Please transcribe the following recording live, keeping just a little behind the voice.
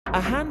A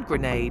hand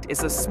grenade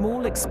is a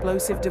small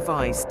explosive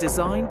device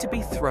designed to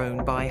be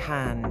thrown by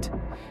hand.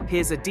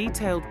 Here's a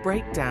detailed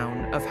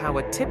breakdown of how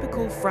a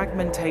typical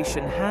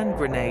fragmentation hand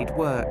grenade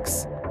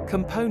works.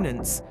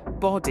 Components: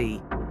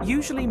 body,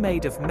 usually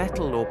made of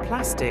metal or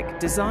plastic,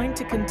 designed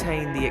to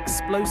contain the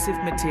explosive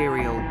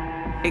material.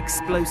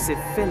 Explosive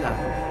filler,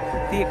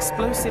 the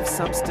explosive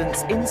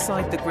substance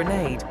inside the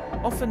grenade,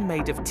 often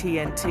made of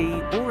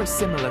TNT or a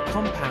similar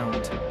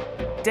compound.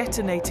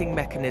 Detonating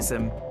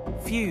mechanism,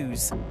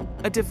 fuse,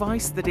 a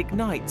device that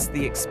ignites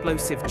the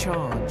explosive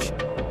charge.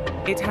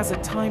 It has a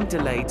time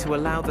delay to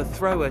allow the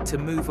thrower to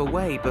move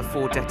away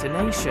before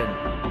detonation.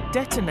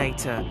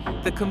 Detonator,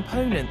 the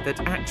component that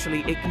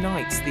actually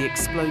ignites the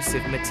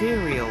explosive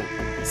material.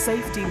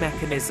 Safety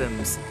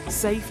mechanisms,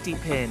 safety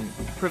pin,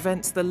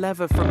 prevents the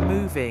lever from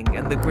moving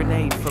and the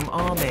grenade from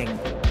arming.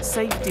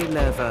 Safety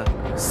lever,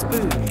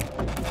 spoon,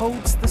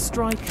 holds the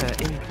striker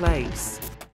in place.